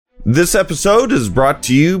This episode is brought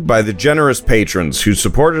to you by the generous patrons who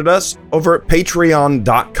supported us over at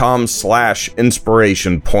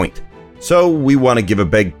patreon.com/inspirationpoint. So we want to give a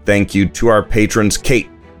big thank you to our patrons Kate,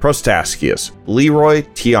 Prostaskius, Leroy,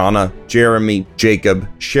 Tiana, Jeremy, Jacob,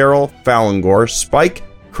 Cheryl, Falangor, Spike,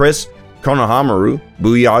 Chris, Konohamaru,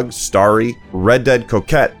 Booyog, Starry, Red Dead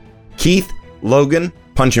Coquette, Keith, Logan,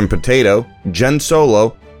 Punchin' Potato, Jen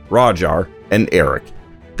Solo, Rajar, and Eric.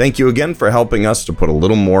 Thank you again for helping us to put a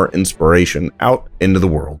little more inspiration out into the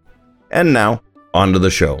world. And now, on to the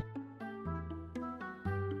show.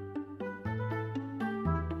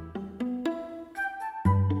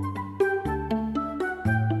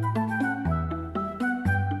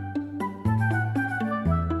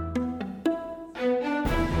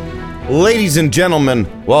 Ladies and gentlemen,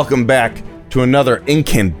 welcome back to another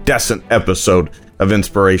incandescent episode of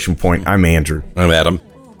Inspiration Point. I'm Andrew. I'm Adam.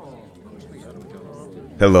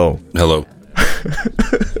 Hello.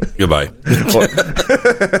 Goodbye.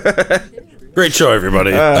 Great show,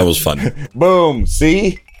 everybody. That was fun. Boom.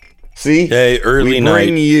 See? Hey, early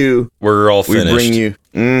night. We're all finished. We bring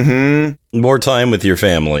you. More time with your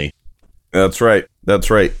family. That's right.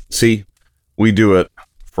 See, we do it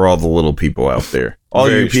for all the little people out there. All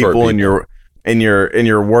Very you people in your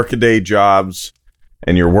workaday jobs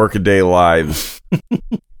and your workaday lives,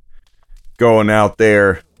 going out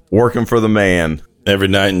there working for the man every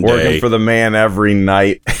night and day. Working for the man every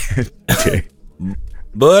night.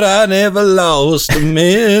 But I never lost a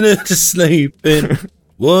minute to sleeping.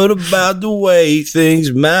 What about the way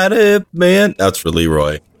things might have been? That's for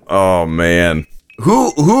Leroy. Oh man,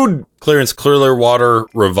 who? Clearwater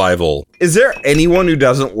Revival. Is there anyone who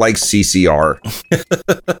doesn't like CCR?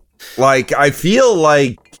 Like, I feel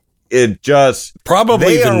like it just...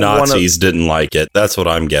 Probably the Nazis didn't like it. That's what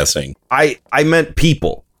I'm guessing. I meant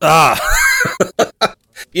people.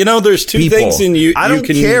 You know, there's two things in you. I don't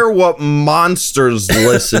care what monsters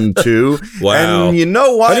listen to. Wow. And you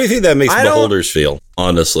know what? How do you think that makes beholders feel,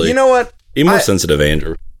 honestly? You know what? Be more sensitive,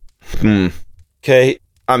 Andrew. Okay.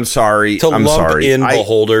 I'm sorry. I'm sorry. In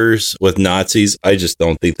beholders with Nazis, I just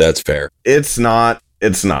don't think that's fair. It's not.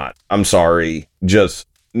 I'm sorry. Just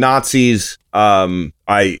Nazis. I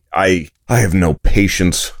have no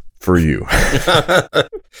patience for you.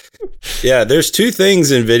 Yeah, there's two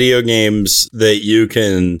things in video games that you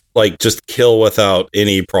can like just kill without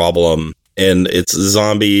any problem, and it's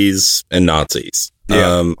zombies and Nazis.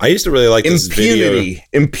 Yeah. I used to really like this impunity. video.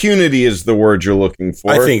 Impunity is the word you're looking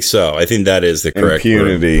for. I think so. I think that is the correct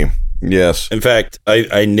impunity. word. Yes. In fact,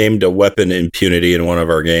 I named a weapon impunity in one of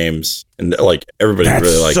our games, and like everybody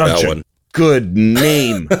really liked that one. Good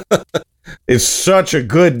name. It's such a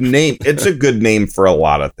good name. It's a good name for a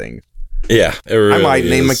lot of things. Yeah, it really I might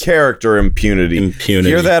name a character Impunity.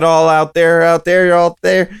 Hear that all out there,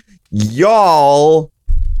 y'all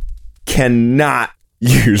cannot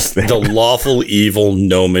use that. The lawful evil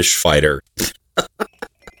gnomish fighter.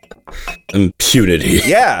 Impunity.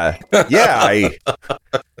 Yeah. I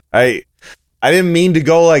didn't mean to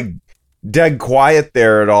go like dead quiet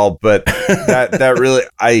there at all, but that really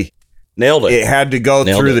nailed it. It had to go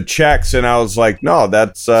through the checks, and I was like, no,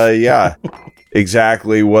 that's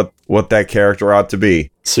exactly what that character ought to be.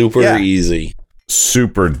 Super easy.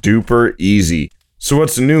 Super duper easy. So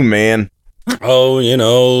what's new, man? Oh, you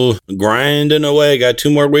know, grinding away. Got 2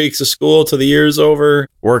 more weeks of school till the year's over.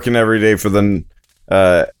 Working every day for the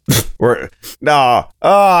I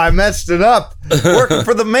messed it up. Working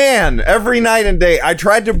for the man every night and day. I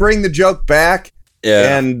tried to bring the joke back,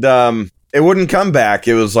 and it wouldn't come back.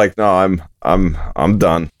 It was like, no, I'm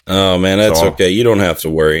done. Oh man, that's okay. You don't have to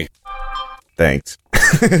worry. Thanks.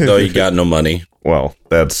 No, you got no money. Well,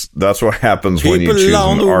 that's what happens when you choose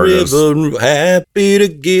an artist. River, happy to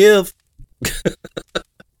give.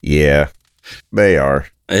 Yeah, they are.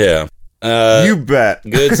 Yeah, you bet.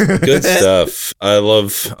 Good stuff. I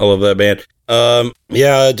love that band.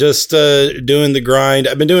 Just doing the grind.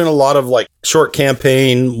 I've been doing a lot of like short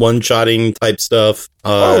campaign, one-shotting type stuff.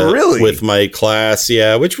 Oh, really? With my class,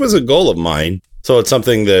 which was a goal of mine. So it's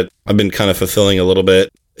something that I've been kind of fulfilling a little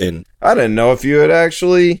bit. And I didn't know if you would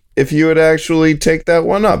actually take that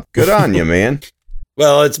one up. Good on you, man.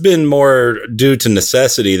 Well, it's been more due to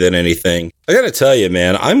necessity than anything. I got to tell you,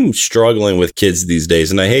 man, I'm struggling with kids these days,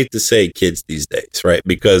 and I hate to say kids these days, right?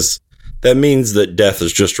 Because that means that death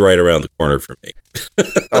is just right around the corner for me.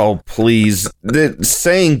 Oh, please.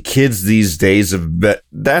 Saying kids these days,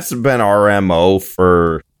 that's been our MO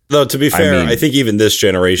for... Though, to be fair, I think even this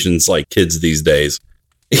generation's like kids these days.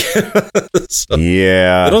 So,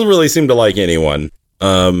 it doesn't really seem to like anyone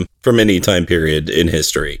from any time period in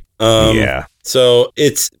history. So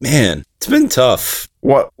it's been tough.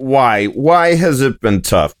 What? Why has it been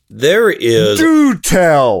tough? Do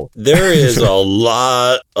tell. There is a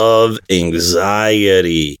lot of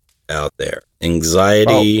anxiety out there.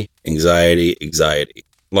 Anxiety.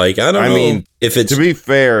 Like, I don't know if it's... To be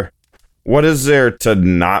fair, what is there to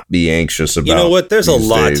not be anxious about? You know what? There's a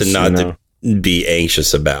lot days, to not to be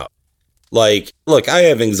anxious about. Like, look, I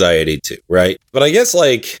have anxiety too, right? But I guess,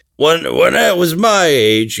 like, when I was my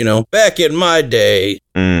age, back in my day...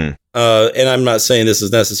 and I'm not saying this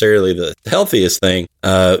is necessarily the healthiest thing.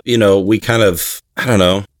 We kind of, I don't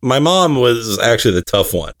know. My mom was actually the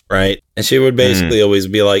tough one, right? And she would basically always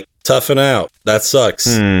be like, toughen out. That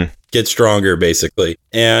sucks. Get stronger, basically.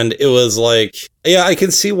 And it was like, yeah, I can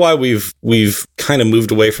see why we've kind of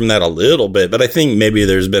moved away from that a little bit, but I think maybe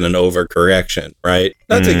there's been an overcorrection, right?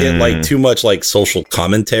 Not to get like too much like social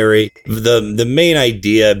commentary. The main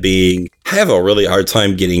idea being, I have a really hard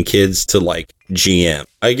time getting kids to like GM.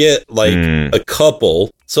 I get like a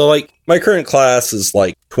couple. So like my current class is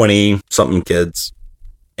like 20 something kids.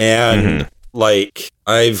 And like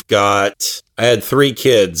I had 3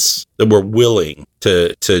 kids that were willing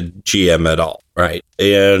to GM at all, right?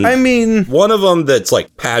 And I mean, one of them that's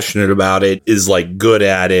like passionate about it, is like good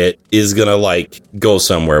at it, is gonna like go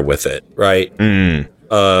somewhere with it, right? And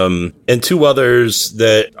 2 others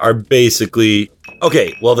that are basically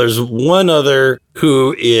okay. Well, there's one other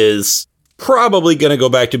who is probably gonna go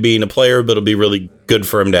back to being a player, but it'll be really good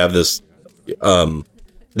for him to have this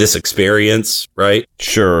experience, right?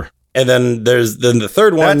 Sure. And then there's the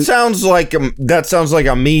third one. That sounds like a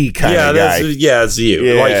me kind of guy. It's you.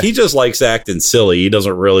 Yeah. Like, he just likes acting silly. He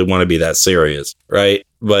doesn't really want to be that serious, right?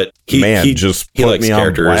 But he just he put likes me on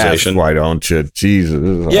characterization. Blast, why don't you?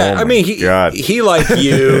 Jesus. Yeah, I mean, he like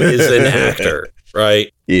you is an actor, right?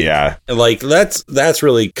 Yeah, and like that's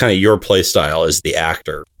really kind of your play style as the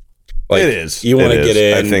actor. Like, it is. You want to get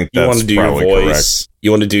in. I think you want to do your voice. Correct.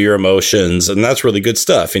 You want to do your emotions, and that's really good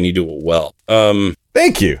stuff. And you do it well.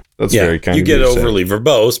 Thank you. That's very kind. You get overly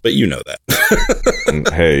verbose, but you know that.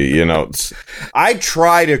 Hey, I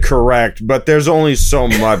try to correct, but there's only so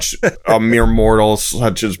much a mere mortal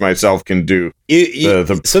such as myself can do.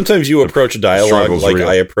 Sometimes you approach a dialogue like real.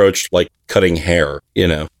 I approached like cutting hair.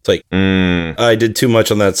 It's like I did too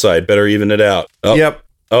much on that side. Better even it out. Oh, yep.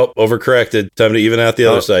 Oh, overcorrected. Time to even out the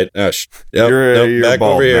other side. You're back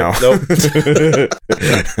bald over here. Now. Nope.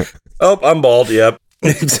 Oh, I'm bald. Yep.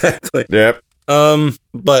 Exactly. Yep.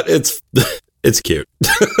 But it's cute.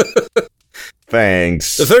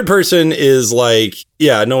 Thanks. The third person is like,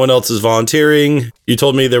 yeah, no one else is volunteering. You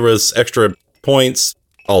told me there was extra points.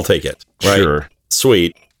 I'll take it. Right? Sure.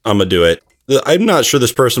 Sweet. I'm gonna do it. I'm not sure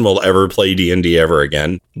this person will ever play D&D ever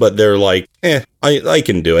again, but they're like, I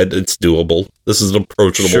can do it. It's doable. This is an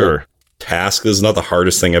approachable task. This is not the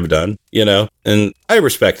hardest thing I've done, and I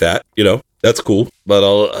respect that, that's cool. But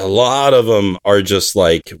a lot of them are just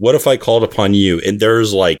like, what if I called upon you? And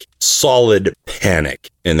there's like solid panic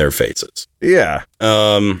in their faces. Yeah.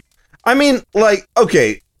 I mean, like,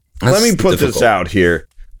 okay, let me put this out here.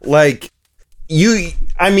 Like, you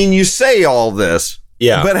say all this.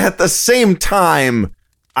 Yeah. But at the same time,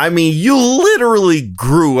 I mean, you literally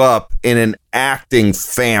grew up in an acting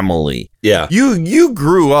family. Yeah. You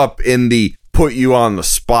grew up in the put you on the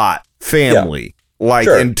spot family,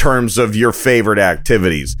 in terms of your favorite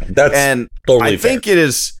activities. That's totally I think it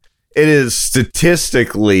is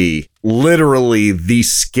statistically literally the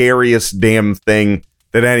scariest damn thing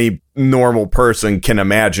that any normal person can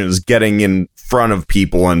imagine is getting in front of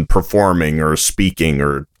people and performing or speaking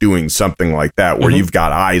or doing something like that where you've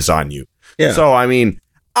got eyes on you. Yeah. So, I mean,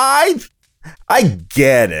 I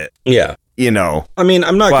get it. Yeah. I mean,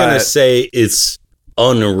 I'm not going to say it's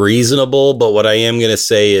unreasonable, but what I am going to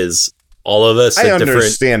say is all of us. I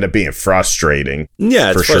understand it being frustrating.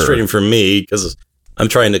 Yeah, it's frustrating for me because I'm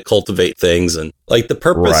trying to cultivate things. And like the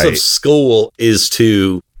purpose of school is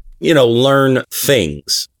to, learn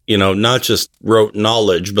things. Not just rote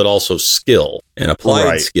knowledge, but also skill and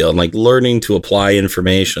applied skill, and like learning to apply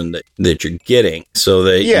information that you're getting so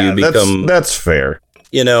that you become. That's fair.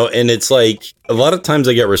 And it's like a lot of times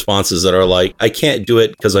I get responses that are like, I can't do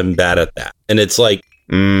it because I'm bad at that. And it's like,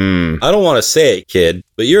 I don't want to say it, kid,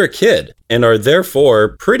 but you're a kid and are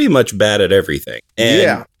therefore pretty much bad at everything.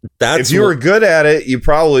 And if you were good at it, you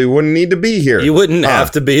probably wouldn't need to be here. You wouldn't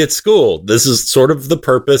have to be at school. This is sort of the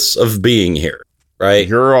purpose of being here. Right.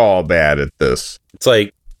 You're all bad at this. It's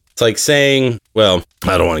like, It's like saying, well,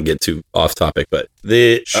 I don't want to get too off topic, but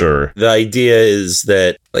the idea is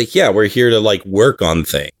that, like, yeah, we're here to like work on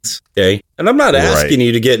things. Okay. And I'm not asking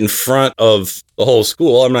you to get in front of the whole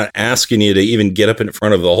school. I'm not asking you to even get up in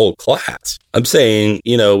front of the whole class. I'm saying,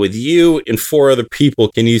 with you and 4 other people,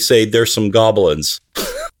 can you say there's some goblins?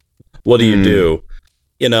 What do you do?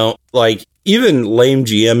 Like, even lame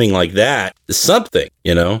GMing like that is something,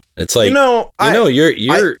 It's like,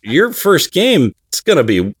 your first game, it's going to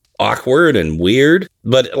be awkward and weird,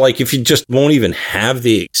 but like, if you just won't even have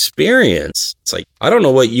the experience, it's like, I don't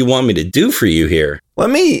know what you want me to do for you here. Let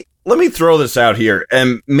me throw this out here,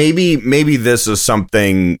 and maybe this is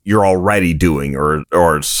something you're already doing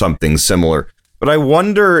or something similar, but I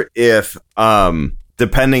wonder if,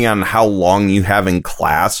 depending on how long you have in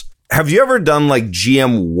class, have you ever done like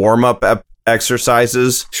GM warm-up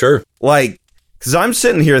exercises? Sure. Like, because I'm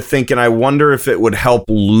sitting here thinking, I wonder if it would help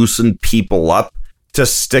loosen people up to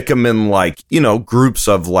stick them in like, groups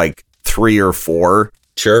of like 3 or 4.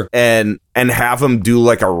 Sure. And have them do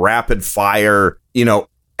like a rapid fire,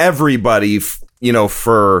 everybody,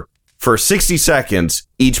 for 60 seconds,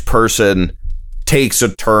 each person takes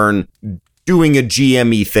a turn doing a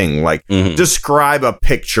GME thing, like describe a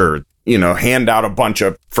picture, hand out a bunch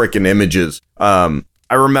of freaking images.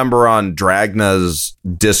 I remember on Dragna's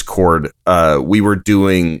Discord, we were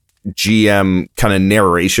doing GM kind of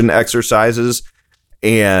narration exercises,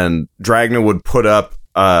 and Dragna would put up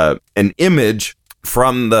an image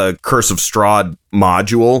from the Curse of Strahd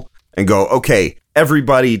module and go, okay,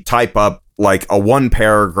 everybody type up like a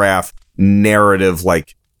 1-paragraph narrative,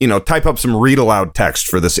 like, type up some read aloud text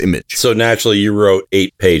for this image. So naturally you wrote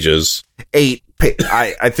 8 pages. I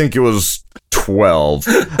think it was 12.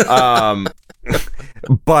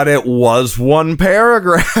 But it was 1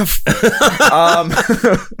 paragraph.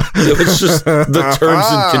 It was just the terms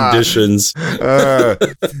and conditions.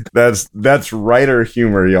 That's writer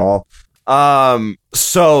humor, y'all.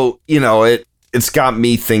 So, it's got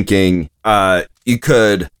me thinking, you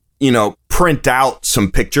could, print out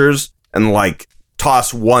some pictures and like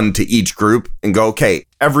toss 1 to each group and go, okay,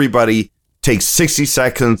 everybody take 60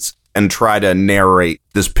 seconds and try to narrate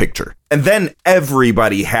this picture. And then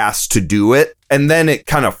everybody has to do it. And then it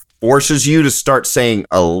kind of forces you to start saying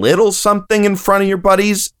a little something in front of your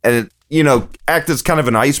buddies and, act as kind of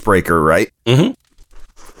an icebreaker, right? Mm-hmm.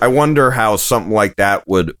 I wonder how something like that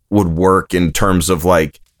would work in terms of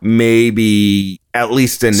like maybe at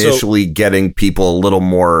least initially getting people a little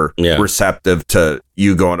more receptive to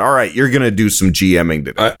you going, all right, you're going to do some GMing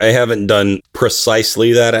today. I haven't done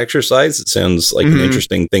precisely that exercise. It sounds like an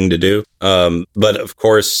interesting thing to do. But of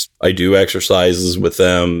course, I do exercises with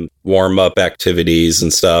them, warm up activities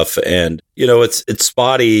and stuff. And, it's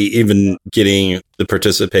spotty even getting the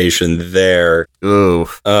participation there. Ooh.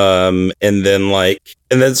 And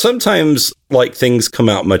then sometimes like things come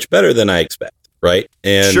out much better than I expect. Right.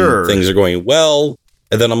 And things are going well.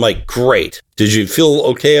 And then I'm like, great. Did you feel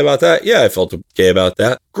okay about that? Yeah, I felt okay about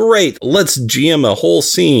that. Great. Let's GM a whole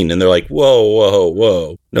scene. And they're like,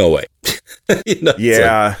 whoa. No way.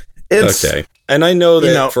 Yeah. It's okay. And I know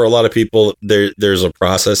that for a lot of people, there's a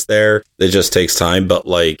process there that just takes time. But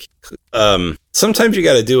like, sometimes you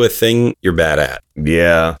got to do a thing you're bad at.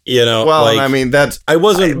 Yeah. Well, like, I mean, I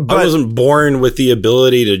wasn't born with the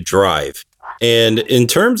ability to drive. And in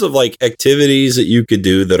terms of like activities that you could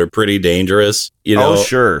do that are pretty dangerous,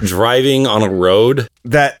 driving on a road.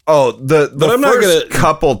 The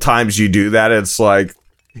couple times you do that, it's like,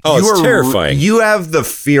 it's terrifying. You have the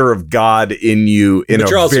fear of God in you in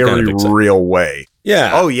a very real way.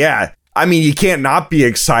 Yeah. Oh yeah. I mean, you can't not be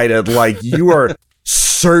excited. Like you are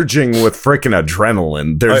surging with freaking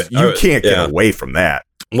adrenaline. You can't get away from that.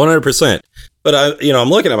 100%. But I'm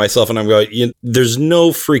looking at myself and I'm going, there's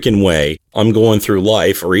no freaking way I'm going through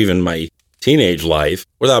life or even my teenage life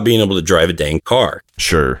without being able to drive a dang car.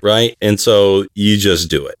 Sure. Right. And so you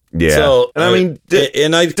just do it. Yeah. So, and I mean,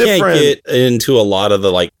 can't get into a lot of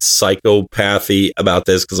the like psychopathy about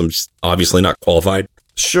this because I'm just obviously not qualified.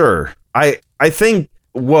 Sure. I think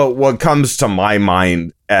what comes to my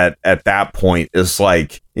mind at that point is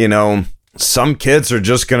like, some kids are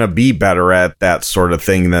just going to be better at that sort of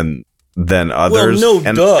thing than others.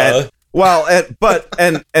 Well,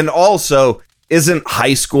 duh. And also, isn't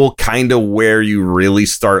high school kind of where you really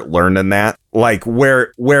start learning that? Like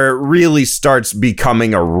where it really starts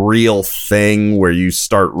becoming a real thing, where you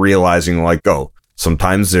start realizing like, oh,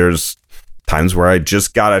 sometimes there's times where I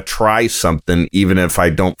just got to try something, even if I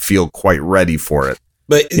don't feel quite ready for it.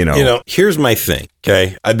 But, here's my thing.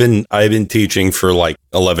 Okay. I've been teaching for like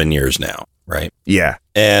 11 years now. Right. Yeah.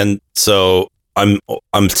 And so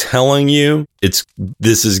I'm telling you,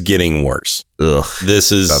 this is getting worse. Ugh, that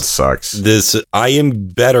sucks. I am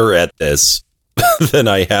better at this than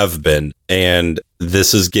I have been, and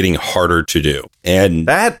this is getting harder to do. And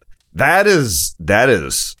that's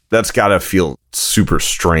gotta feel super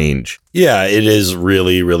strange. Yeah, it is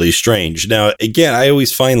really, really strange. Now, again, I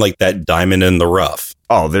always find like that diamond in the rough.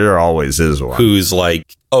 Oh, there always is one. Who's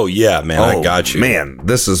like, oh yeah, man, I got you. Man,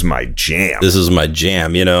 this is my jam.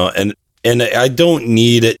 And I don't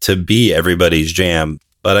need it to be everybody's jam,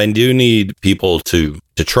 but I do need people to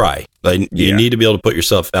try. You need to be able to put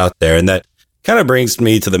yourself out there. And that kind of brings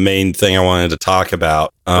me to the main thing I wanted to talk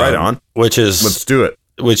about. Right on. Let's do it.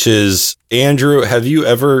 Which is, Andrew, have you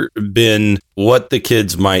ever been what the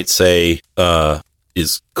kids might say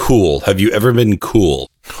is cool? Have you ever been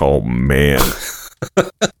cool? Oh, man.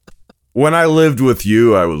 When I lived with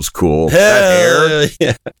you, I was cool. That hair?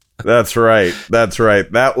 Yeah. That's right.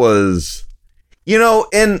 That was,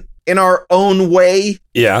 in our own way.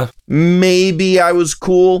 Yeah. Maybe I was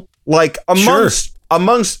cool. Like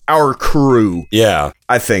amongst our crew. Yeah.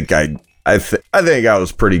 I think I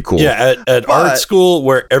was pretty cool. Yeah, at art school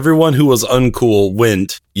where everyone who was uncool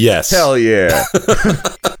went, yes. Hell yeah.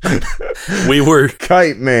 We were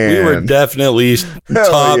Kite Man. We were definitely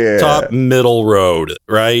top middle road,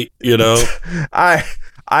 right? I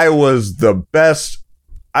was the best.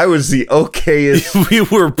 I was the okayest. We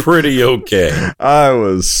were pretty okay. I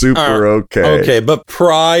was super okay. Okay, but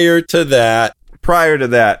prior to that,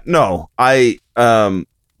 no,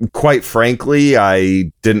 quite frankly,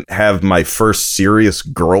 I didn't have my first serious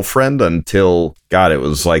girlfriend until, God, it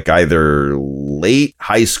was like either late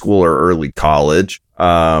high school or early college.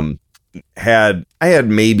 I had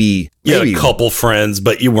maybe a couple friends,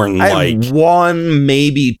 but you weren't had one,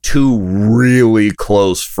 maybe two really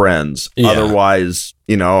close friends. Yeah. Otherwise,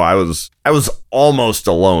 I was almost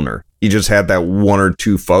a loner. You just had that one or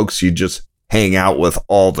two folks you just hang out with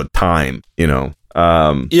all the time,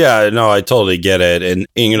 Yeah, no, I totally get it. And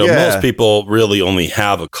most people really only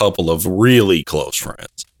have a couple of really close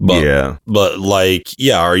friends. But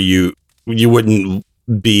you wouldn't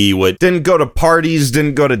be what didn't go to parties,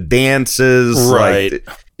 didn't go to dances. Right.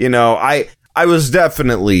 Like, I was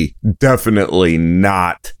definitely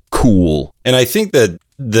not cool. And I think that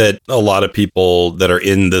a lot of people that are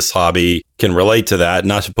in this hobby can relate to that,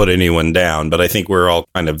 not to put anyone down, but I think we're all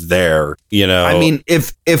kind of there, I mean,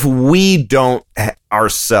 if we don't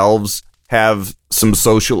ourselves have some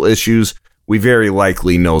social issues, we very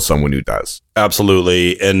likely know someone who does.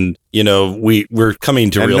 Absolutely. And, we're coming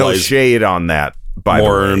to realize no shade on that,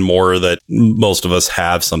 more and more that most of us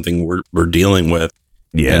have something we're dealing with.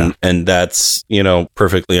 Yeah. And that's,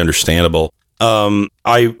 perfectly understandable.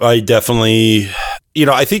 I definitely,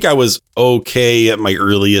 I think I was okay at my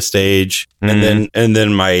earliest age. Mm-hmm. And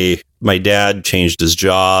then my dad changed his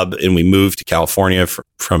job and we moved to California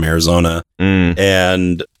from Arizona. Mm.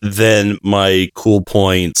 And then my cool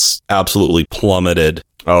points absolutely plummeted.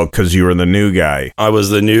 Oh, because you were the new guy. I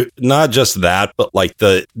was the new, not just that, but like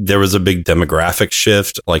there was a big demographic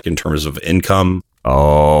shift, like in terms of income.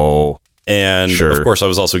 Oh, and sure. Of course I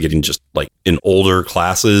was also getting just like in older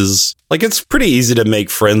classes. Like it's pretty easy to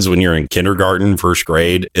make friends when you're in kindergarten, first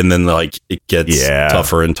grade. And then like it gets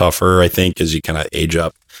tougher and tougher, I think, as you kind of age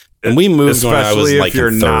up. And we moved when I was like in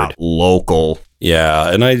third. Not local.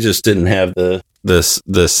 Yeah. And I just didn't have the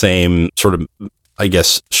same sort of, I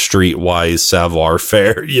guess, streetwise savoir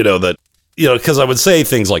faire, because I would say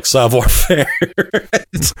things like savoir faire.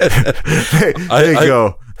 There you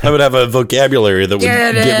go. I would have a vocabulary that would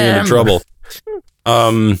get me into trouble.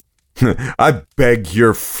 I beg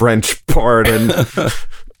your French pardon.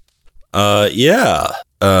 Yeah.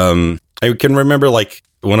 I can remember like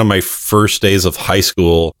one of my first days of high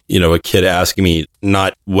school, a kid asking me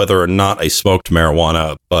not whether or not I smoked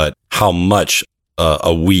marijuana, but how much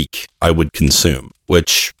a week I would consume,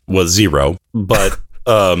 which was 0. But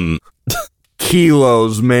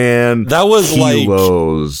kilos, man. That was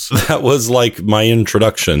kilos. That was like my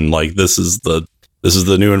introduction. Like this is the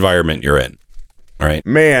new environment you're in. All right,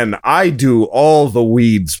 man. I do all the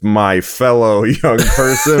weeds, my fellow young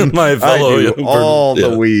person.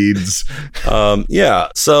 The weeds. Yeah.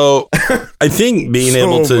 So I think being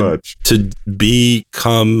able to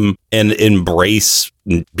become and embrace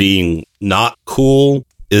being not cool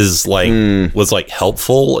is like was like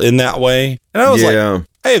helpful in that way. And I was like,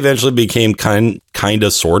 I eventually became kind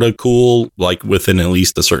of sort of cool, like within at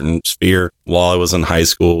least a certain sphere. While I was in high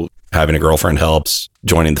school, having a girlfriend helps.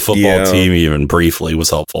 Joining the football team, even briefly, was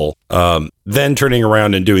helpful. Then turning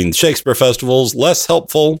around and doing Shakespeare festivals, less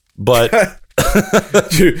helpful. But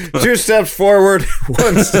two steps forward,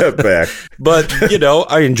 one step back. But,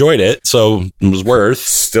 I enjoyed it, so it was worth.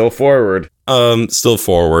 Still forward. Still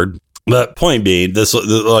forward. But point being, this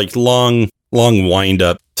like long wind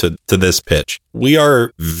up to this pitch. We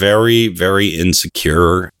are very, very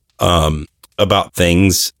insecure about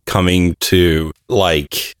things coming to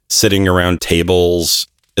like sitting around tables,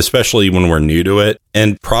 especially when we're new to it,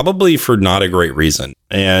 and probably for not a great reason.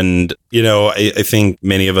 And, I think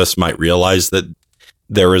many of us might realize that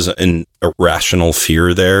there is an irrational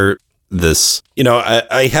fear there.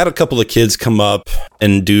 I had a couple of kids come up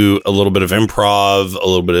and do a little bit of improv, a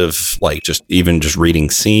little bit of like just reading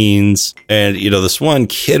scenes. And, this one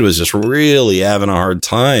kid was just really having a hard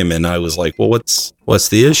time. And I was like, well, what's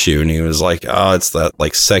the issue? And he was like, oh, it's that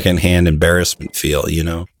like secondhand embarrassment feel,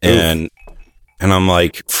 and I'm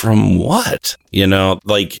like, from what?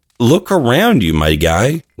 Like, look around you, my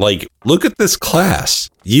guy. Like, look at this class.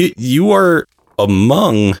 You are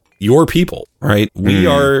among your people, right? We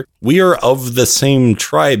are of the same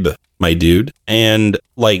tribe, my dude. And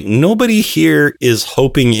like, nobody here is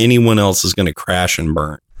hoping anyone else is going to crash and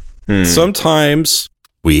burn. Sometimes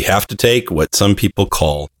we have to take what some people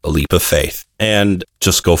call a leap of faith and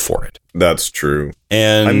just go for it. That's true.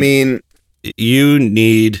 And I mean,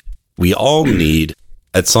 we all need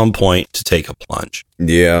at some point to take a plunge.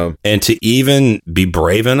 Yeah. And to even be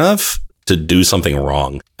brave enough to do something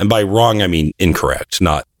wrong. And by wrong, I mean incorrect,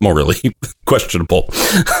 not morally questionable.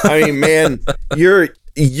 I mean, man,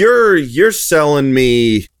 you're selling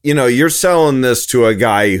me, you're selling this to a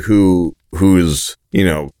guy whose,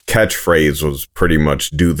 catchphrase was pretty much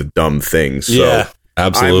do the dumb thing. So, yeah,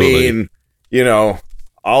 absolutely. I mean,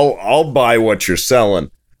 I'll buy what you're selling.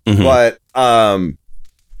 Mm-hmm. But,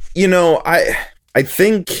 I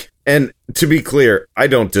think, and to be clear, I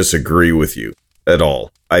don't disagree with you at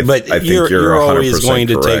all. I think you're always going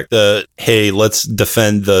correct. to take the, hey, let's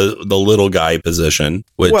defend the little guy position,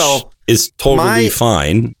 which is totally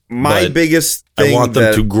fine. My biggest thing, I want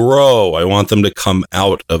them to grow. I want them to come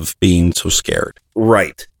out of being so scared.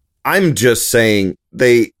 Right. I'm just saying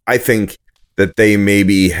I think that they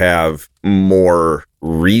maybe have more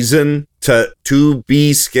reason to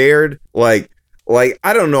be scared. Like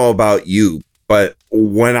I don't know about you, but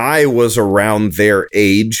when I was around their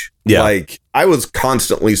age, like I was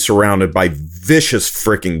constantly surrounded by vicious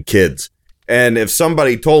freaking kids. And if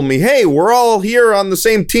somebody told me, hey, we're all here on the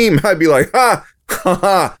same team, I'd be like,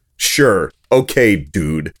 sure. Okay,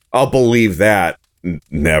 dude, I'll believe that.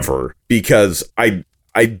 Never. Because I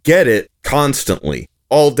get it constantly,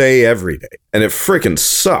 all day, every day. And it freaking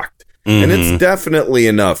sucked. Mm-hmm. And it's definitely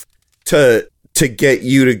enough to get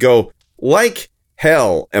you to go, like,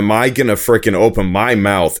 hell, am I going to freaking open my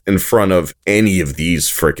mouth in front of any of these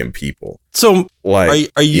freaking people? So,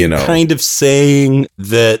 like, are you kind of saying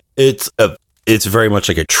that it's very much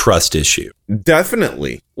like a trust issue?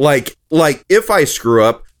 Definitely. Like if I screw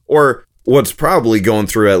up, or what's probably going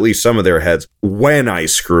through at least some of their heads, when I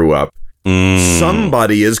screw up,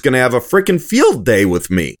 somebody is going to have a freaking field day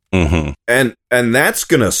with me. Mm-hmm. And that's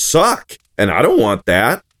going to suck. And I don't want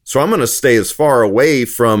that. So I'm going to stay as far away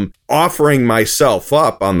from offering myself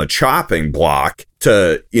up on the chopping block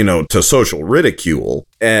to social ridicule.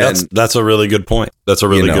 And that's a really good point. That's a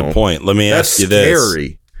really good point. Let me ask you this.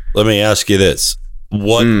 Scary. Let me ask you this.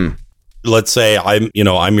 Let's say I'm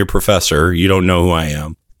your professor. You don't know who I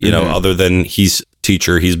am, other than he's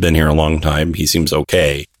teacher. He's been here a long time. He seems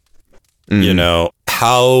okay.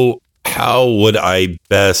 How would I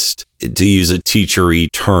best, to use a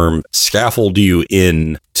teachery term, scaffold you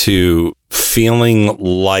in to feeling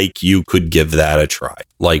like you could give that a try?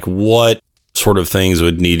 Like, what sort of things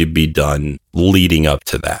would need to be done leading up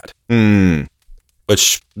to that?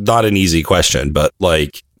 Which, not an easy question, but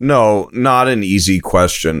like... No, not an easy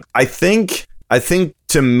question. I think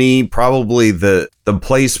to me, probably the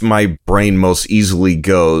place my brain most easily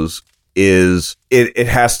goes is it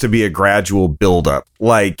has to be a gradual buildup.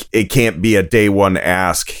 Like, it can't be a day one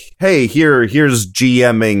ask, hey, here's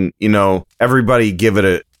GMing, everybody give it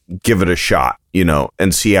a shot,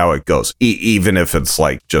 and see how it goes. Even if it's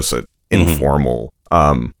like just an informal,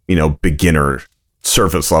 beginner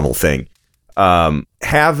surface level thing.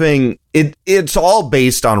 Having it's all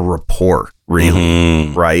based on rapport, really,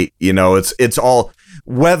 right? It's all,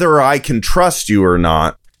 whether I can trust you or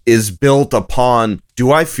not is built upon,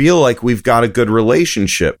 do I feel like we've got a good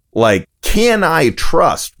relationship? Like, can I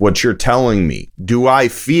trust what you're telling me? Do I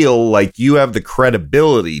feel like you have the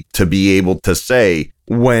credibility to be able to say,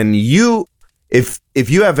 when if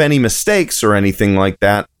you have any mistakes or anything like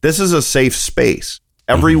that, this is a safe space.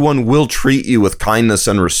 Everyone will treat you with kindness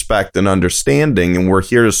and respect and understanding, and we're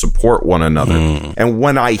here to support one another. And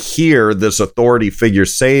when I hear this authority figure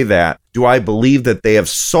say that, do I believe that they have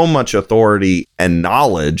so much authority and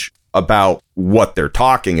knowledge about what they're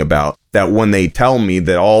talking about that when they tell me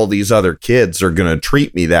that all these other kids are going to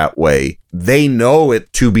treat me that way, they know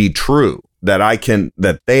it to be true,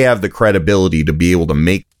 that they have the credibility to be able to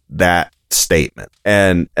make that statement.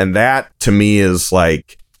 And that to me is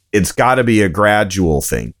like, it's got to be a gradual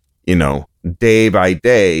thing, day by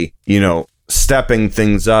day, stepping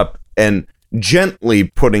things up and gently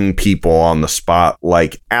putting people on the spot,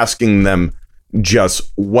 like asking them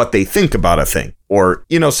just what they think about a thing, or,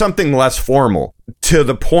 something less formal, to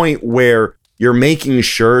the point where you're making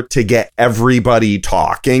sure to get everybody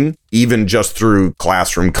talking, even just through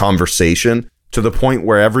classroom conversation, to the point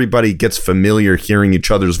where everybody gets familiar hearing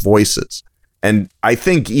each other's voices. And I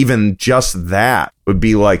think even just that would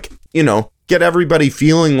be like, get everybody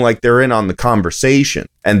feeling like they're in on the conversation.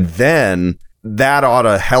 And then that ought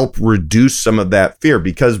to help reduce some of that fear,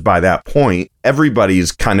 because by that point,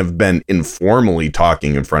 everybody's kind of been informally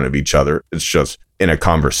talking in front of each other. It's just in a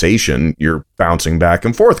conversation, you're bouncing back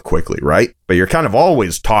and forth quickly, right? But you're kind of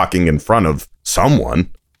always talking in front of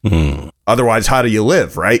someone. Otherwise, how do you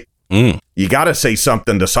live, right? You got to say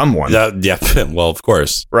something to someone. Yeah. Well, of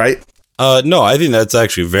course. Right? No, I think that's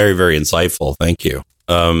actually very, very insightful. Thank you.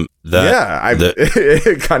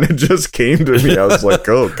 It kind of just came to me. I was like,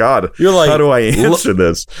 oh God, you're like, how do I answer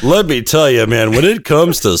this? Let me tell you, man, when it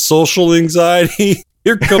comes to social anxiety,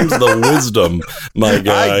 here comes the wisdom, my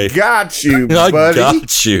guy. I got you, buddy. I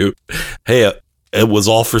got you. Hey, it was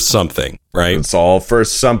all for something, right? It's all for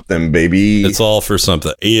something, baby. It's all for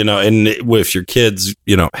something, and if your kids,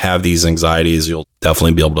 have these anxieties, you'll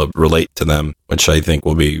definitely be able to relate to them, which I think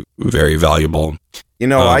will be very valuable.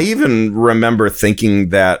 I even remember thinking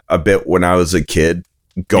that a bit when I was a kid,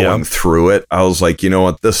 going through it. I was like, you know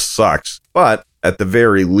what, this sucks. But at the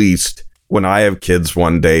very least, when I have kids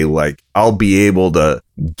one day, like, I'll be able to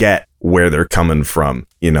get where they're coming from,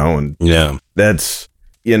 and that's,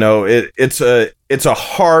 it's a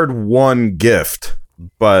hard-won gift,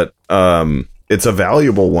 but it's a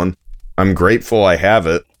valuable one. I'm grateful I have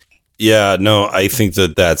it. Yeah, no, I think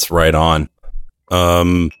that's right on.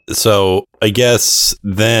 So I guess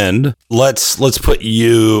then let's put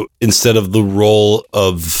you, instead of the role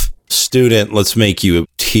of student, let's make you a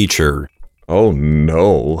teacher. Oh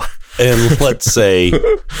no. And let's say, I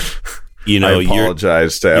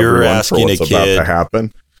apologize to everyone asking for what's about to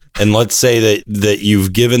happen. And let's say that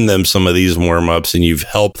you've given them some of these warm-ups and you've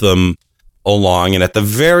helped them along, and at the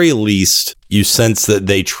very least, you sense that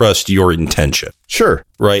they trust your intention. Sure.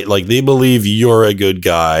 Right? Like, they believe you're a good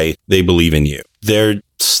guy. They believe in you. They're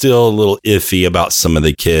still a little iffy about some of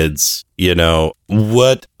the kids.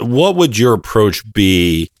 What would your approach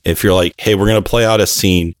be if you're like, hey, we're going to play out a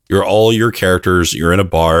scene. You're all your characters. You're in a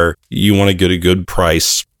bar. You want to get a good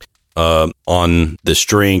price on this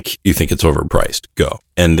drink. You think it's overpriced. Go.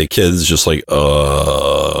 And the kid's just like,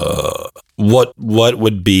 what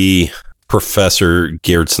would be Professor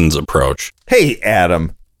Geertson's approach? Hey,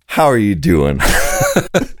 Adam, how are you doing?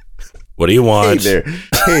 What do you want? Hey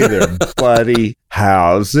there, buddy.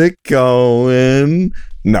 How's it going?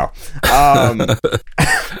 No.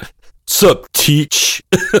 Sup, teach?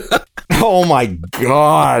 Oh my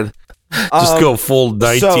God. Just go full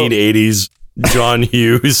 1980s John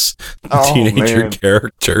Hughes teenager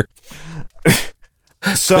character.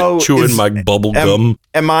 So chewing my bubble gum.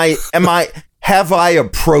 Have I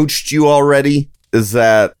approached you already? Is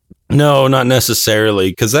that? No, not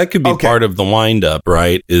necessarily, because that could be part of the wind up,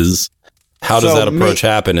 right? How does that approach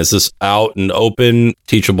happen? Is this out and open,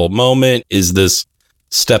 teachable moment? Is this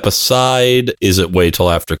step aside? Is it wait till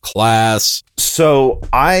after class? So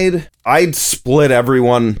I'd split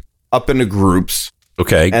everyone up into groups.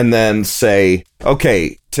 Okay. And then say,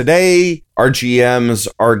 okay, today our GMs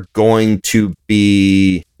are going to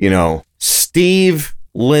be, Steve,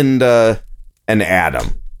 Linda, and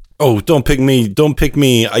Adam. Oh, don't pick me. Don't pick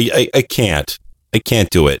me. I can't. I can't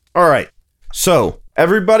do it. All right. So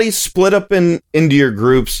everybody split up into your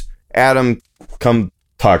groups. Adam, come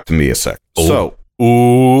talk to me a sec. Oh.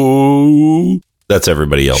 Ooh. That's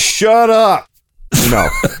everybody else. Shut up. No.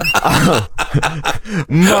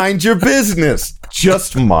 Mind your business.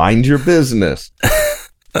 Just mind your business.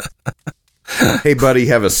 Hey, buddy,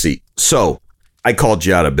 have a seat. So, I called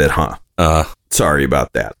you out a bit, huh? Sorry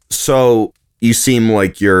about that. So, you seem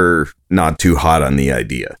like you're not too hot on the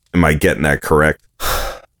idea. Am I getting that correct?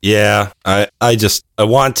 Yeah, I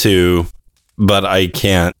want to, but I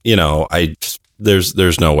can't,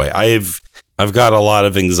 there's no way. I've got a lot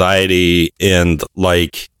of anxiety, and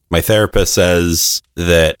like, My therapist says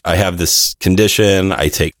that I have this condition. I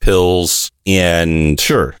take pills, and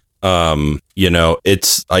Sure.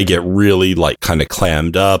 I get really like kind of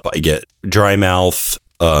clammed up. I get dry mouth,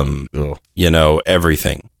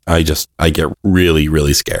 everything. I get really,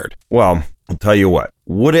 really scared. Well, I'll tell you what.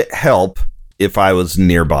 Would it help if I was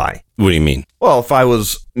nearby? What do you mean? Well, if I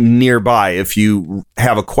was nearby, if you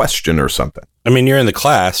have a question or something. I mean, you're in the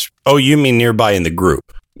class. Oh, you mean nearby in the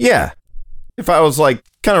group? Yeah. If I was like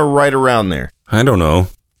kind of right around there. I don't know.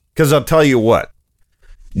 Because I'll tell you what.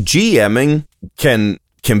 GMing can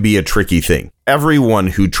be a tricky thing. Everyone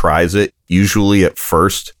who tries it usually at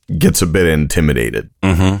first gets a bit intimidated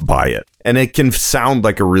by it. And it can sound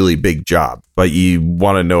like a really big job, but you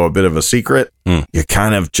want to know a bit of a secret? You're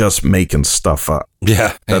kind of just making stuff up.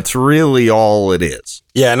 Yeah. That's really all it is.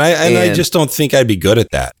 Yeah, and I just don't think I'd be good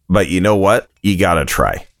at that. But you know what? You got to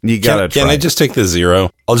try. You got to try. Can I just take the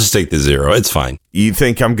 0? I'll just take the 0. It's fine. You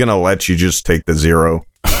think I'm going to let you just take the 0?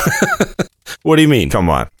 What do you mean? Come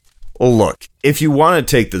on. Well, look, if you want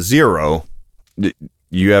to take the 0,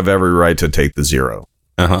 you have every right to take the 0.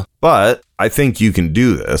 But I think you can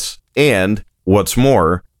do this. And what's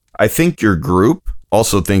more, I think your group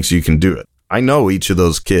also thinks you can do it. I know each of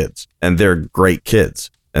those kids, and they're great kids,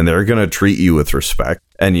 and they're going to treat you with respect.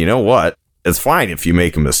 And you know what? It's fine if you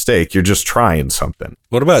make a mistake. You're just trying something.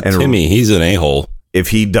 What about Timmy? He's an a-hole. If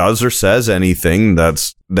he does or says anything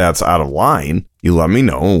that's out of line, you let me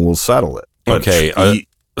know and we'll settle it. But okay.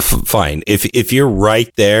 Fine. If you're right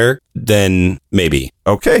there, then maybe.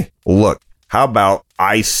 Okay. Look, how about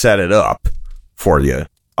I set it up for you?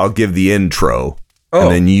 I'll give the intro, and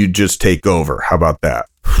then you just take over. How about that?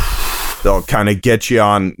 They'll kind of get you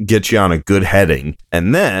on a good heading,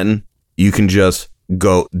 and then you can just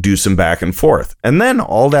go do some back and forth. And then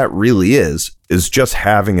all that really is just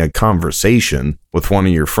having a conversation with one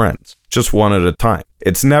of your friends, just one at a time.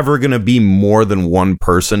 It's never going to be more than one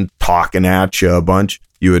person talking at you a bunch.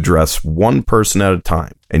 You address one person at a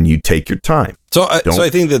time, and you take your time. So I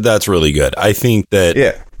think that that's really good. I think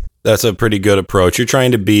that that's a pretty good approach. You're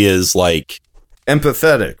trying to be as like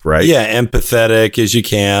empathetic, right? Yeah, empathetic as you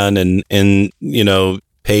can, and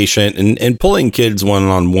patient, and pulling kids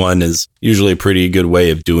one-on-one is usually a pretty good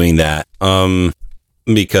way of doing that.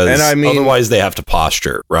 Because otherwise they have to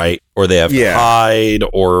posture, right? Or they have to hide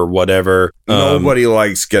or whatever. Nobody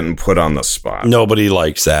likes getting put on the spot. Nobody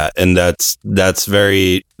likes that. And that's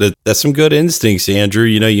some good instincts, Andrew.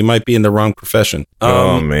 You might be in the wrong profession.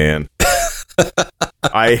 Oh man.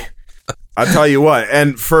 I tell you what,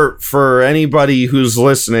 and for anybody who's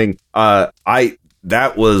listening, that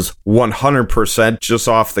was 100% just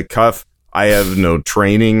off the cuff. I have no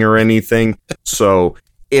training or anything. So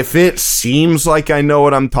if it seems like I know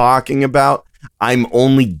what I'm talking about, I'm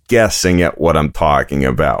only guessing at what I'm talking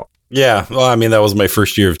about. Yeah. Well, I mean, that was my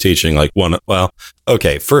first year of teaching.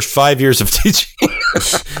 First 5 years of teaching.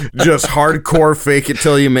 Just hardcore fake it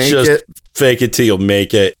till you make it. Fake it till you'll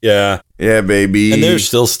make it. Yeah. Yeah, baby. And there's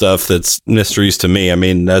still stuff that's mysteries to me. I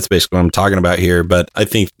mean, that's basically what I'm talking about here, but I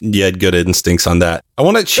think you had good instincts on that. I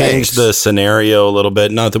want to change the scenario a little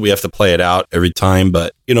bit. Not that we have to play it out every time,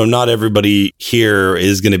 but, not everybody here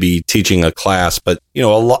is going to be teaching a class, but,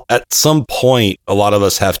 at some point, a lot of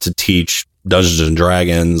us have to teach Dungeons and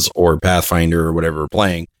Dragons or Pathfinder or whatever we're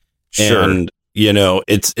playing. Sure. And,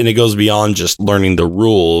 it goes beyond just learning the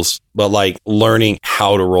rules, but like learning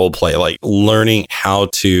how to role play, like learning how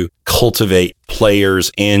to cultivate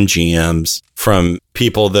players and GMs from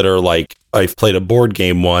people that are like, I've played a board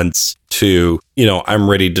game once to, I'm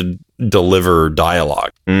ready to deliver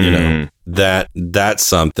dialogue, that's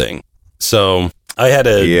something. So I had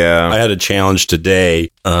a challenge today,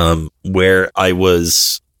 where I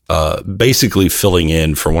was, basically filling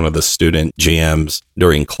in for one of the student GMs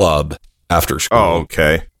during club after school. Oh,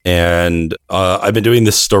 okay. And I've been doing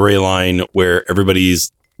this storyline where everybody's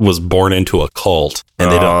was born into a cult, and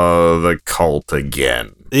they don't. The cult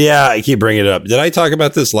again. Yeah, I keep bringing it up. Did I talk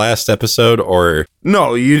about this last episode, or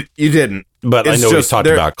no? You didn't. But I know we've talked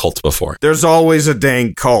about cults before. There's always a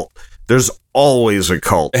dang cult. There's always a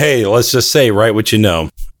cult. Hey, let's just say write what you know.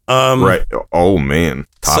 Right. Oh man.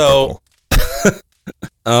 Topical.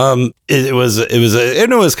 So, it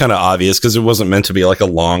was kind of obvious because it wasn't meant to be like a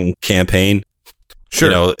long campaign.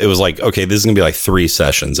 Sure. It was like, okay, this is gonna be like 3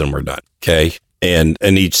 sessions and we're done. Okay. And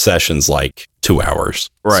each session's like 2 hours.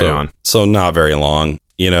 Right on. So not very long,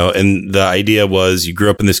 and the idea was you grew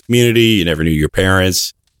up in this community, you never knew your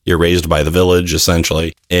parents, you're raised by the village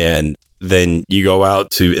essentially. And then you go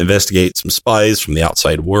out to investigate some spies from the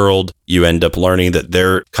outside world. You end up learning that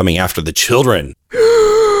they're coming after the children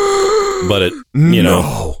But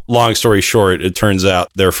long story short, it turns out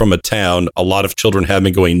they're from a town. A lot of children have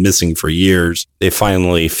been going missing for years. They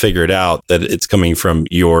finally figured out that it's coming from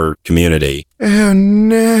your community. Oh,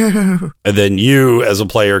 no. And then you, as a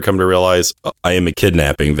player, come to realize, I am a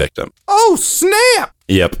kidnapping victim. Oh, snap.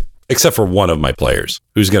 Yep. Except for one of my players,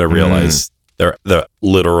 who's going to realize they're the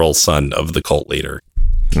literal son of the cult leader.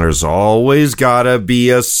 There's always gotta be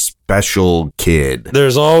a special kid.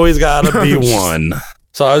 There's always gotta be one.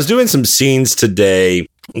 So I was doing some scenes today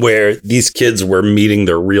where these kids were meeting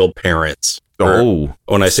their real parents. Oh.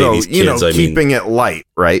 When I say these kids, I mean... keeping it light,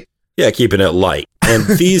 right? Yeah, keeping it light. And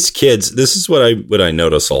these kids, this is what I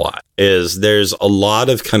notice a lot, is there's a lot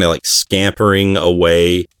of kind of like scampering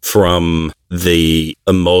away from the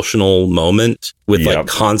emotional moment with like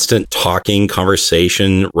constant talking,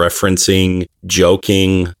 conversation, referencing,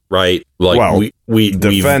 joking, right? Like we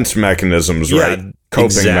defense mechanisms, right?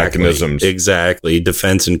 Coping mechanisms. Exactly.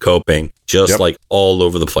 Defense and coping, just like all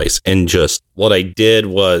over the place. And just what I did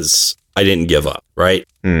was I didn't give up, right?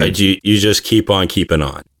 You just keep on keeping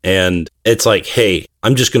on. And it's like, hey,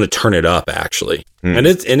 I'm just going to turn it up, actually. And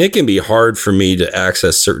it can be hard for me to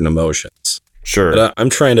access certain emotions. Sure. But I'm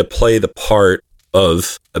trying to play the part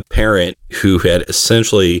of a parent who had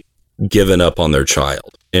essentially given up on their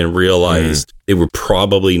child and realized they were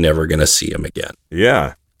probably never going to see him again.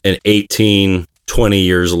 Yeah. And 18, 20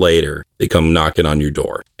 years later, they come knocking on your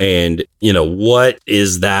door. And, what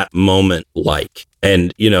is that moment like?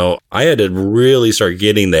 And, I had to really start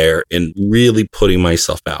getting there and really putting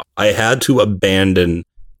myself out. I had to abandon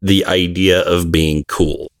the idea of being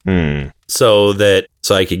cool so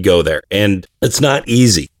I could go there. And it's not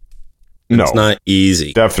easy. No, it's not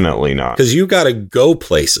easy. Definitely not. Because you got to go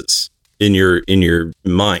places in your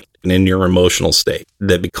mind and in your emotional state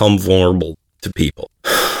that become vulnerable to people.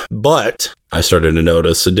 But I started to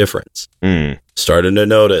notice a difference. Started to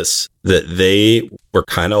notice that they were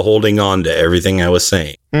kind of holding on to everything I was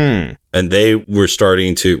saying. And they were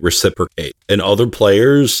starting to reciprocate. And other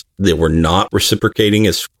players that were not reciprocating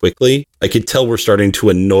as quickly, I could tell were starting to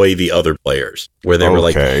annoy the other players. Where they were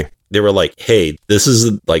like, hey, this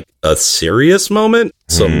is like a serious moment.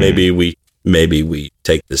 So maybe we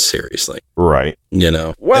take this seriously. Right.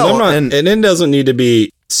 Well, and it doesn't need to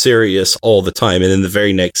be serious all the time. And in the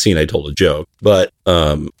very next scene, I told a joke, but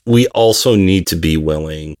we also need to be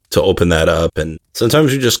willing to open that up. And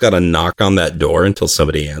sometimes you just got to knock on that door until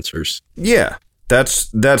somebody answers. Yeah,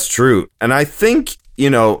 that's true. And I think,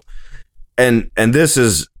 and this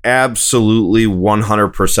is absolutely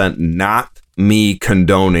 100% not me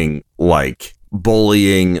condoning like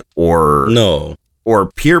bullying or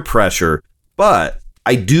peer pressure, but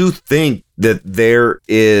I do think that there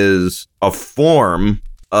is a form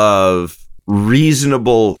of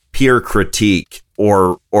reasonable peer critique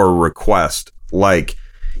or request. Like,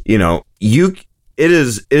 it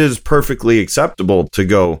is perfectly acceptable to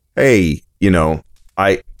go, hey,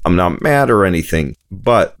 I'm not mad or anything,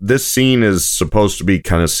 but this scene is supposed to be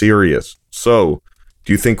kind of serious. So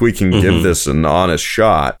do you think we can give this an honest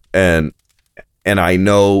shot? And I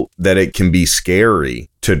know that it can be scary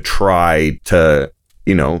to try to,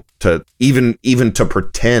 to even to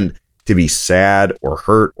pretend to be sad or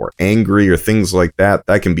hurt or angry or things like that.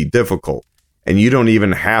 That can be difficult. And you don't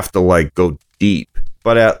even have to like go deep,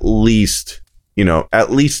 but at least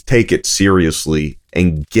take it seriously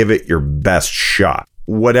and give it your best shot.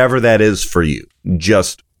 Whatever that is for you,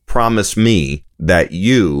 just promise me that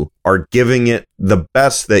you are giving it the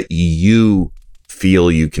best that you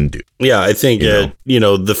feel you can do. Yeah, I think,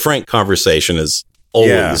 the frank conversation is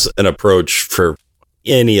always an approach for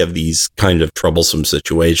any of these kind of troublesome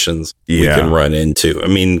situations we can run into. I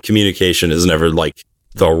mean, communication is never like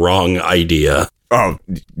the wrong idea. Oh,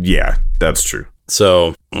 yeah, that's true.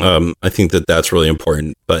 So I think that that's really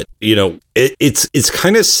important. But, it's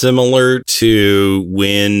kind of similar to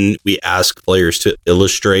when we ask players to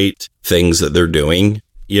illustrate things that they're doing.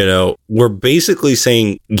 We're basically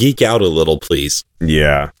saying, geek out a little, please.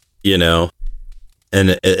 Yeah. And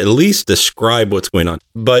at least describe what's going on.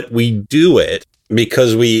 But we do it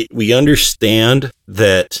because we understand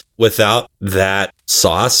that without that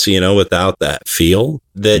sauce, without that feel,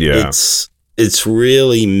 that it's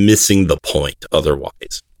really missing the point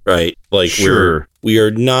otherwise, right? Like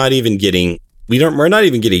we're not even getting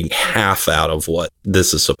half out of what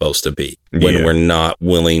this is supposed to be when we're not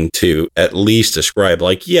willing to at least describe,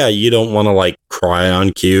 like, you don't want to like cry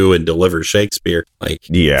on cue and deliver Shakespeare. Like,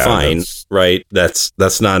 fine, right?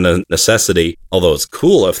 That's not a necessity, although it's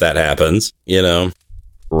cool if that happens,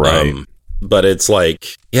 Right. But it's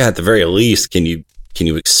like, at the very least, can you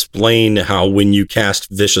explain how when you cast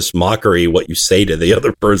vicious mockery, what you say to the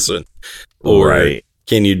other person? Or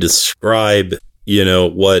can you describe,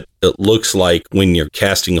 what it looks like when you're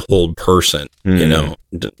casting hold person,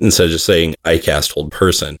 instead of just saying I cast hold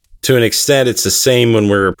person. To an extent, it's the same when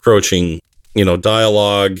we're approaching,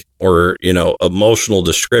 dialogue or, emotional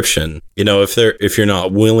description. If you're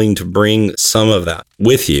not willing to bring some of that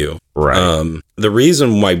with you, right. The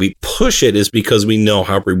reason why we push it is because we know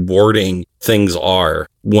how rewarding things are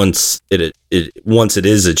once it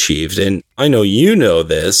is achieved. And I know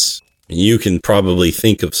this. You can probably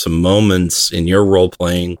think of some moments in your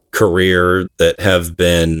role-playing career that have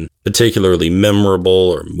been particularly memorable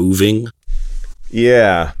or moving.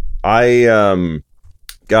 Yeah, I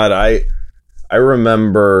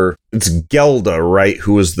remember it's Gelda, right?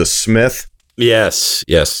 Who was the smith? Yes.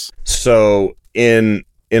 So in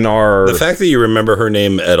the fact that you remember her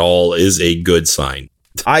name at all is a good sign.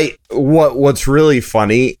 What's really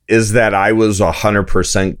funny is that I was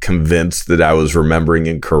 100% convinced that I was remembering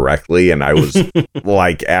incorrectly, and I was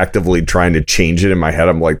like actively trying to change it in my head.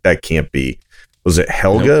 I'm like, that can't be. Was it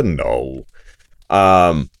Helga? Nope.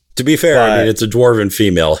 No. To be fair, it's a dwarven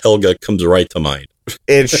female. Helga comes right to mind.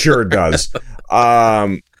 It sure does.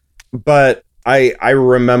 But I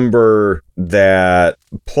remember that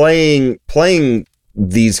playing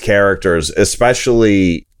these characters,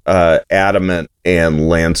 especially Adamant and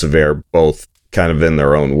Lancever, both kind of in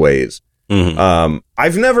their own ways. Mm-hmm.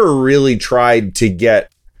 I've never really tried to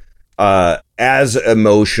get as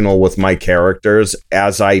emotional with my characters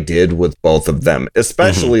as I did with both of them,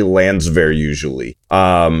 especially Lancever usually.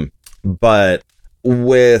 But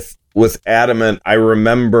with Adamant, I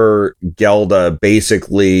remember Gelda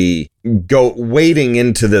basically wading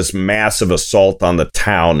into this massive assault on the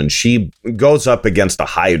town, and she goes up against a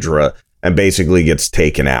Hydra and basically gets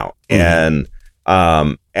taken out. And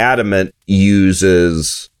Adamant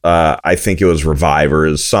uses, I think it was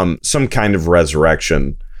Revivers, some kind of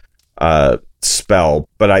resurrection spell.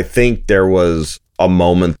 But I think there was a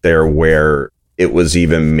moment there where it was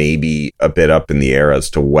even maybe a bit up in the air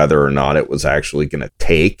as to whether or not it was actually going to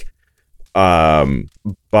take.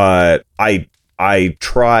 But I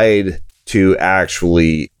tried to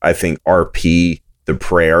actually, I think, RP the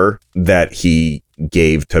prayer that he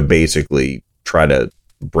gave to basically try to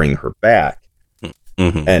bring her back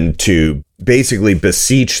and to basically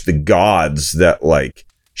beseech the gods that like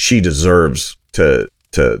she deserves to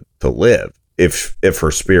live if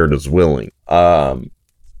her spirit is willing.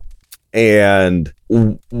 And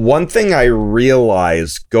one thing I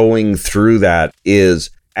realized going through that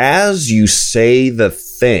is, as you say the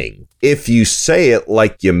thing, if you say it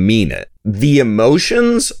like you mean it, the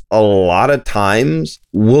emotions a lot of times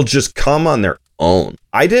will just come on their own.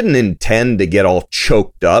 I didn't intend to get all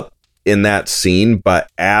choked up in that scene, but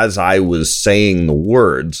as I was saying the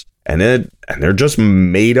words, and they're just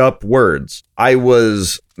made up words, I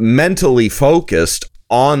was mentally focused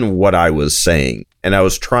on what I was saying, and I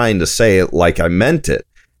was trying to say it like I meant it.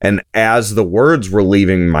 And as the words were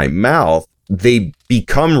leaving my mouth, they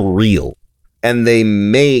become real, and they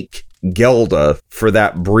make Gelda, for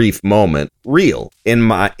that brief moment, real in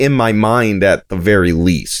my mind at the very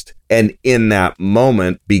least. And in that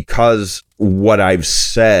moment, because what I've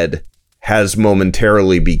said has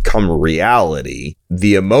momentarily become reality,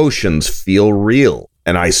 the emotions feel real.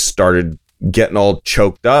 And I started getting all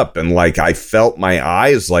choked up, and like I felt my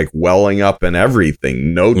eyes like welling up and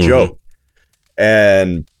everything. No joke.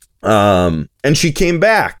 And she came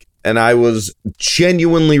back, and I was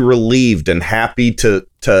genuinely relieved and happy to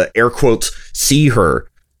air quotes see her.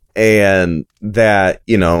 And that,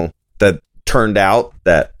 that turned out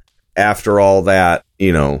that after all that,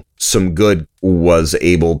 some good was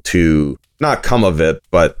able to not come of it,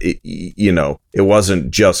 but it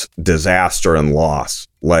wasn't just disaster and loss.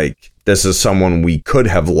 Like, this is someone we could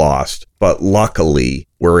have lost, but luckily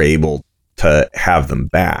we're able to have them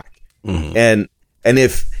back. And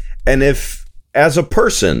if as a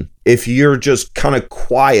person, if you're just kind of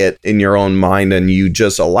quiet in your own mind and you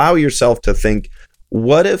just allow yourself to think,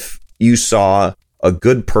 what if you saw a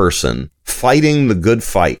good person fighting the good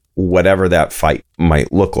fight, whatever that fight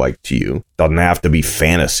might look like to you? Doesn't have to be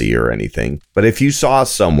fantasy or anything. But if you saw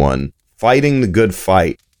someone fighting the good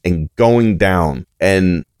fight and going down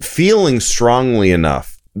and feeling strongly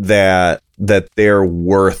enough that they're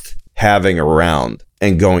worth having around,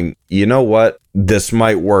 and going, you know what? This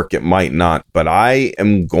might work, it might not, but I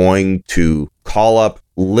am going to call up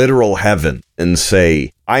literal heaven and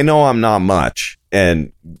say, I know I'm not much,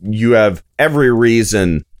 and you have every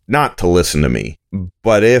reason not to listen to me.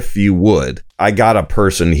 But if you would, I got a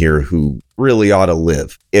person here who really ought to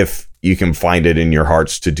live, if you can find it in your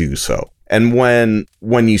hearts to do so. And when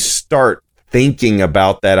you start thinking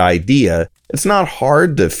about that idea, it's not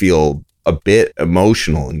hard to feel a bit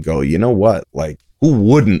emotional and go, you know what? Like, who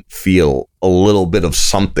wouldn't feel a little bit of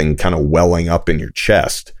something kind of welling up in your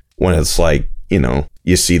chest when it's like, you know,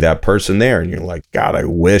 you see that person there and you're like, God, I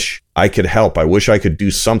wish I could help. I wish I could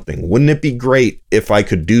do something. Wouldn't it be great if I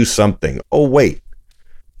could do something? Oh, wait,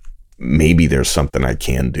 maybe there's something I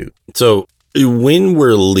can do. So when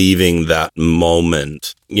we're leaving that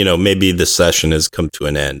moment, you know, maybe the session has come to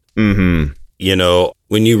an end. Mm-hmm. You know,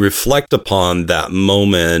 when you reflect upon that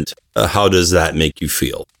moment, how does that make you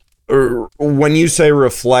feel? When you say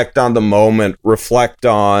reflect on the moment, reflect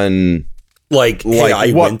on hey,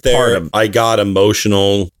 I went there, I got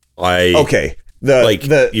emotional. Okay.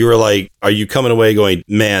 You were like, are you coming away going,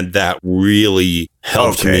 man, that really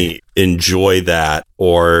helped me enjoy that?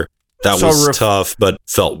 Or that was tough, but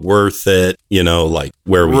felt worth it. You know, like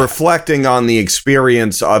where we reflecting on the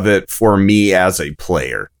experience of it for me as a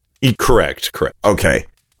player. Correct. Okay.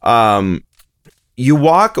 You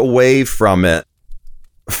walk away from it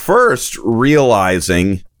first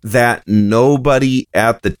realizing that nobody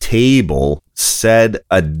at the table said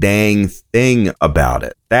a dang thing about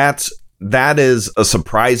it. That is a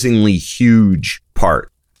surprisingly huge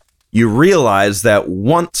part. You realize that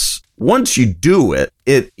once you do it,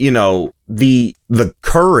 you know, the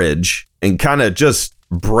courage and kind of just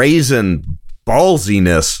brazen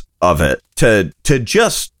ballsiness of it to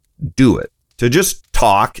just do it, to just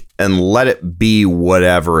talk and let it be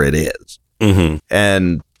whatever it is. Mm-hmm.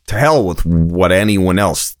 And to hell with what anyone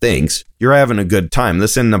else thinks. You're having a good time.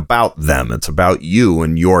 This isn't about them. It's about you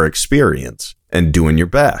and your experience and doing your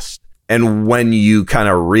best. And when you kind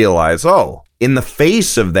of realize, oh, in the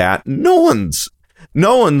face of that, no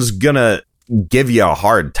one's gonna give you a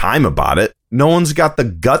hard time about it. No one's got the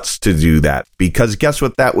guts to do that, because guess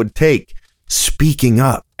what that would take? Speaking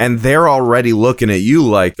up. And they're already looking at you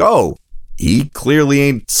like, oh, he clearly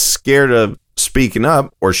ain't scared of speaking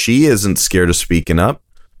up, or she isn't scared of speaking up.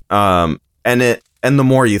 And the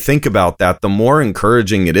more you think about that, the more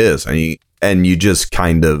encouraging it is. And you just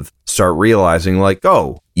kind of start realizing like,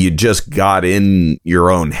 oh, you just got in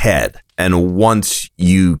your own head. And once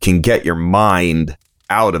you can get your mind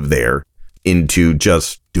out of there into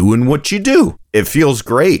just doing what you do, it feels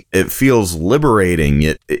great. It feels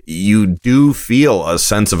liberating. You do feel a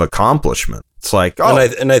sense of accomplishment. It's like, oh,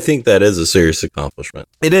 and I think that is a serious accomplishment.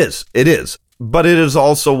 It is. But it is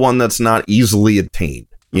also one that's not easily attained.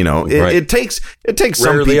 You know, it takes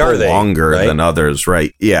some Rarely people longer than others,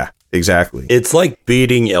 right? Yeah, exactly. It's like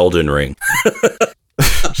beating Elden Ring.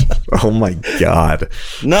 Oh my God.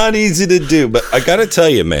 Not easy to do, but I got to tell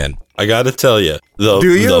you, man. Do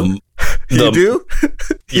you? You do?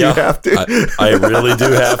 Yeah, you have to? I really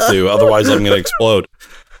do have to. Otherwise, I'm going to explode.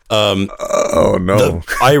 Oh, no.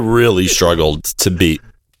 I really struggled to beat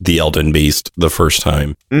the Elden Beast the first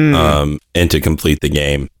time and to complete the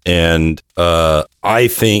game. And I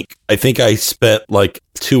think I spent like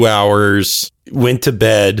 2 hours, went to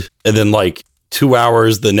bed, and then like 2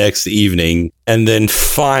 hours the next evening, and then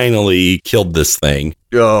finally killed this thing.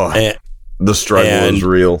 Oh, the struggle is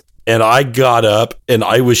real. And I got up and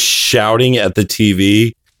I was shouting at the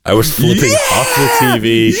TV. I was flipping off the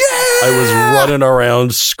TV. Yeah! I was running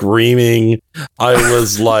around screaming. I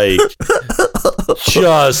was like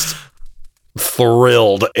just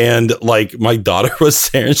thrilled. And like my daughter was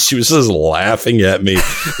there and she was just laughing at me.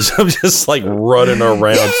 So I'm just like running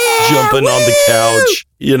around, jumping on the couch.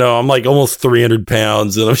 You know, I'm like almost 300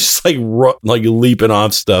 pounds and I'm just like leaping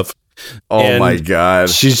off stuff. Oh and my God.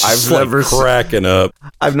 She's just cracking up.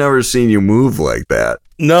 I've never seen you move like that.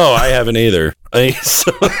 No, I haven't either.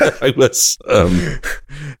 I was,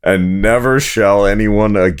 and never shall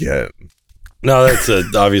anyone again. No,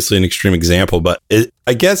 that's obviously an extreme example, but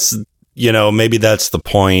I guess, you know, maybe that's the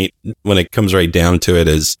point when it comes right down to it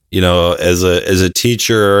is, you know, as a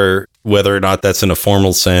teacher, whether or not that's in a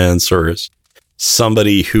formal sense or as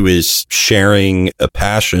somebody who is sharing a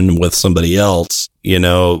passion with somebody else, you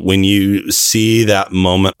know, when you see that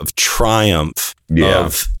moment of triumph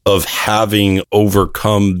of having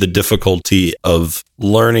overcome the difficulty of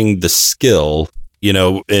learning the skill, you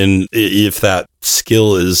know, and if that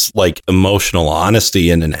skill is like emotional honesty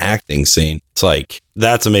in an acting scene, it's like,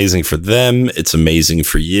 that's amazing for them. It's amazing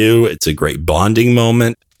for you. It's a great bonding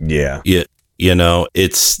moment. Yeah. You know,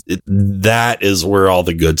 that is where all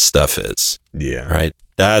the good stuff is. Yeah. Right.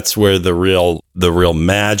 That's where the real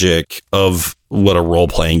magic of what a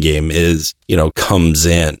role-playing game is, you know, comes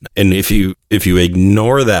in. And if you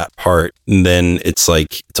ignore that part, then it's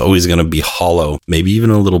like it's always going to be hollow, maybe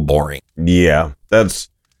even a little boring. Yeah. That's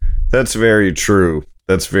very true.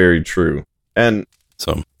 That's very true. And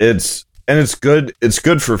so it's good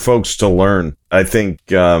for folks to learn. I think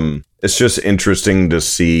it's just interesting to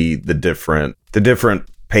see the different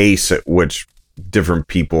pace at which different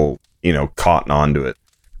people, cotton onto it.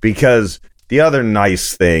 Because the other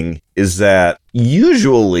nice thing is that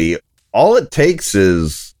usually all it takes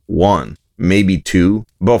is one, maybe two,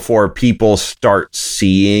 before people start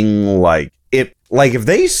seeing like if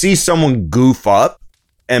they see someone goof up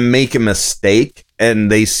and make a mistake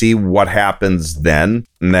and they see what happens then,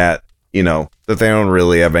 and that, that they don't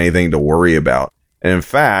really have anything to worry about. And in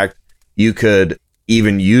fact, you could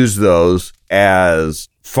even use those as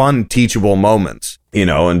fun, teachable moments,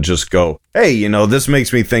 and just go, hey, this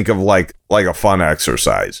makes me think of like a fun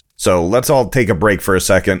exercise. So let's all take a break for a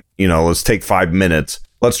second. Let's take 5 minutes.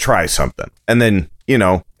 Let's try something. And then,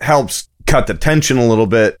 helps cut the tension a little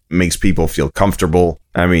bit, makes people feel comfortable.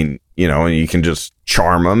 I mean, and you can just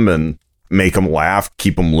charm them and make them laugh,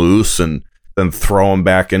 keep them loose, and then throw them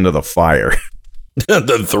back into the fire.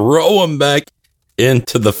 Then throw them back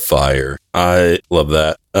into the fire. I love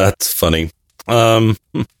that. That's funny.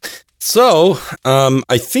 So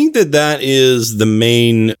I think that is the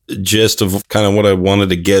main gist of kind of what I wanted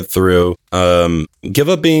to get through. Give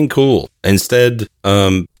up being cool. Instead,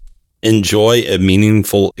 enjoy a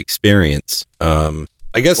meaningful experience. I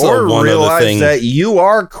guess or one realize other thing that you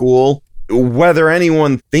are cool, whether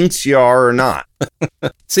anyone thinks you are or not.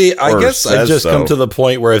 See, I guess I've just come to the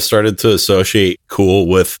point where I've started to associate cool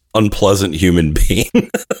with unpleasant human being.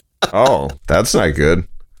 Oh, that's not good.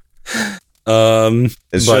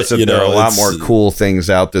 It's just that there are a lot more cool things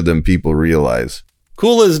out there than people realize.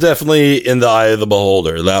 Cool is definitely in the eye of the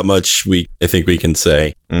beholder. That much I think we can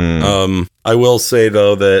say. I will say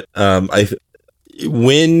though that I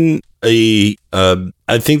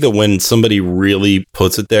think that when somebody really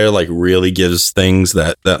puts it there, like really gives things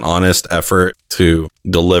that honest effort to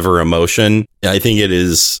deliver emotion, I think it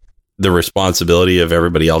is the responsibility of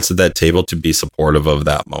everybody else at that table to be supportive of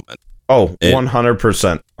that moment. Oh,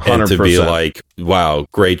 100%. And to be like, wow,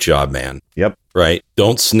 great job, man. Yep. Right.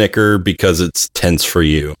 Don't snicker because it's tense for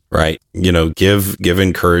you. Right. Give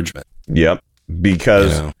encouragement. Yep.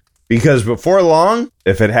 Because before long,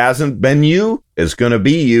 if it hasn't been you, it's going to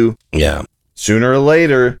be you. Yeah. Sooner or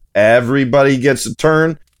later, everybody gets a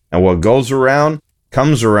turn, and what goes around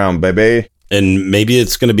comes around, baby. And maybe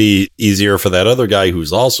it's going to be easier for that other guy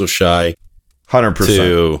who's also shy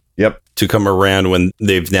 100%. To come around when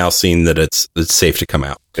they've now seen that it's safe to come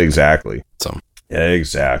out. Exactly. So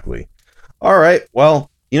exactly. All right.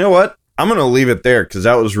 Well, you know what? I'm going to leave it there because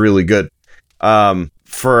that was really good.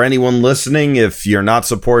 For anyone listening, if you're not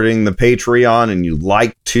supporting the Patreon and you'd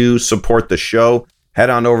like to support the show,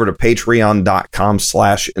 head on over to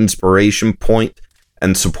patreon.com/inspirationpoint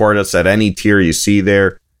and support us at any tier you see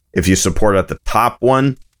there. If you support at the top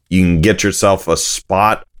one, you can get yourself a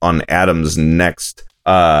spot on Adam's next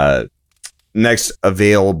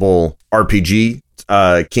available RPG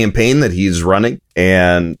campaign that he's running.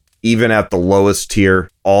 And even at the lowest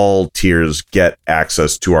tier, all tiers get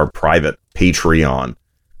access to our private Patreon,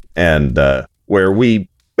 and where we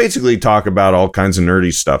basically talk about all kinds of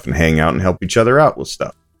nerdy stuff and hang out and help each other out with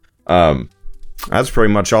stuff. That's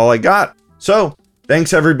pretty much all I got. So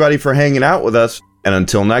thanks everybody for hanging out with us, and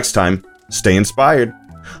until next time, stay inspired.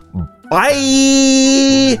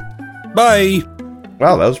 Bye. Bye.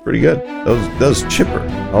 Wow, that was pretty good. That was chipper.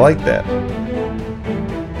 I like that.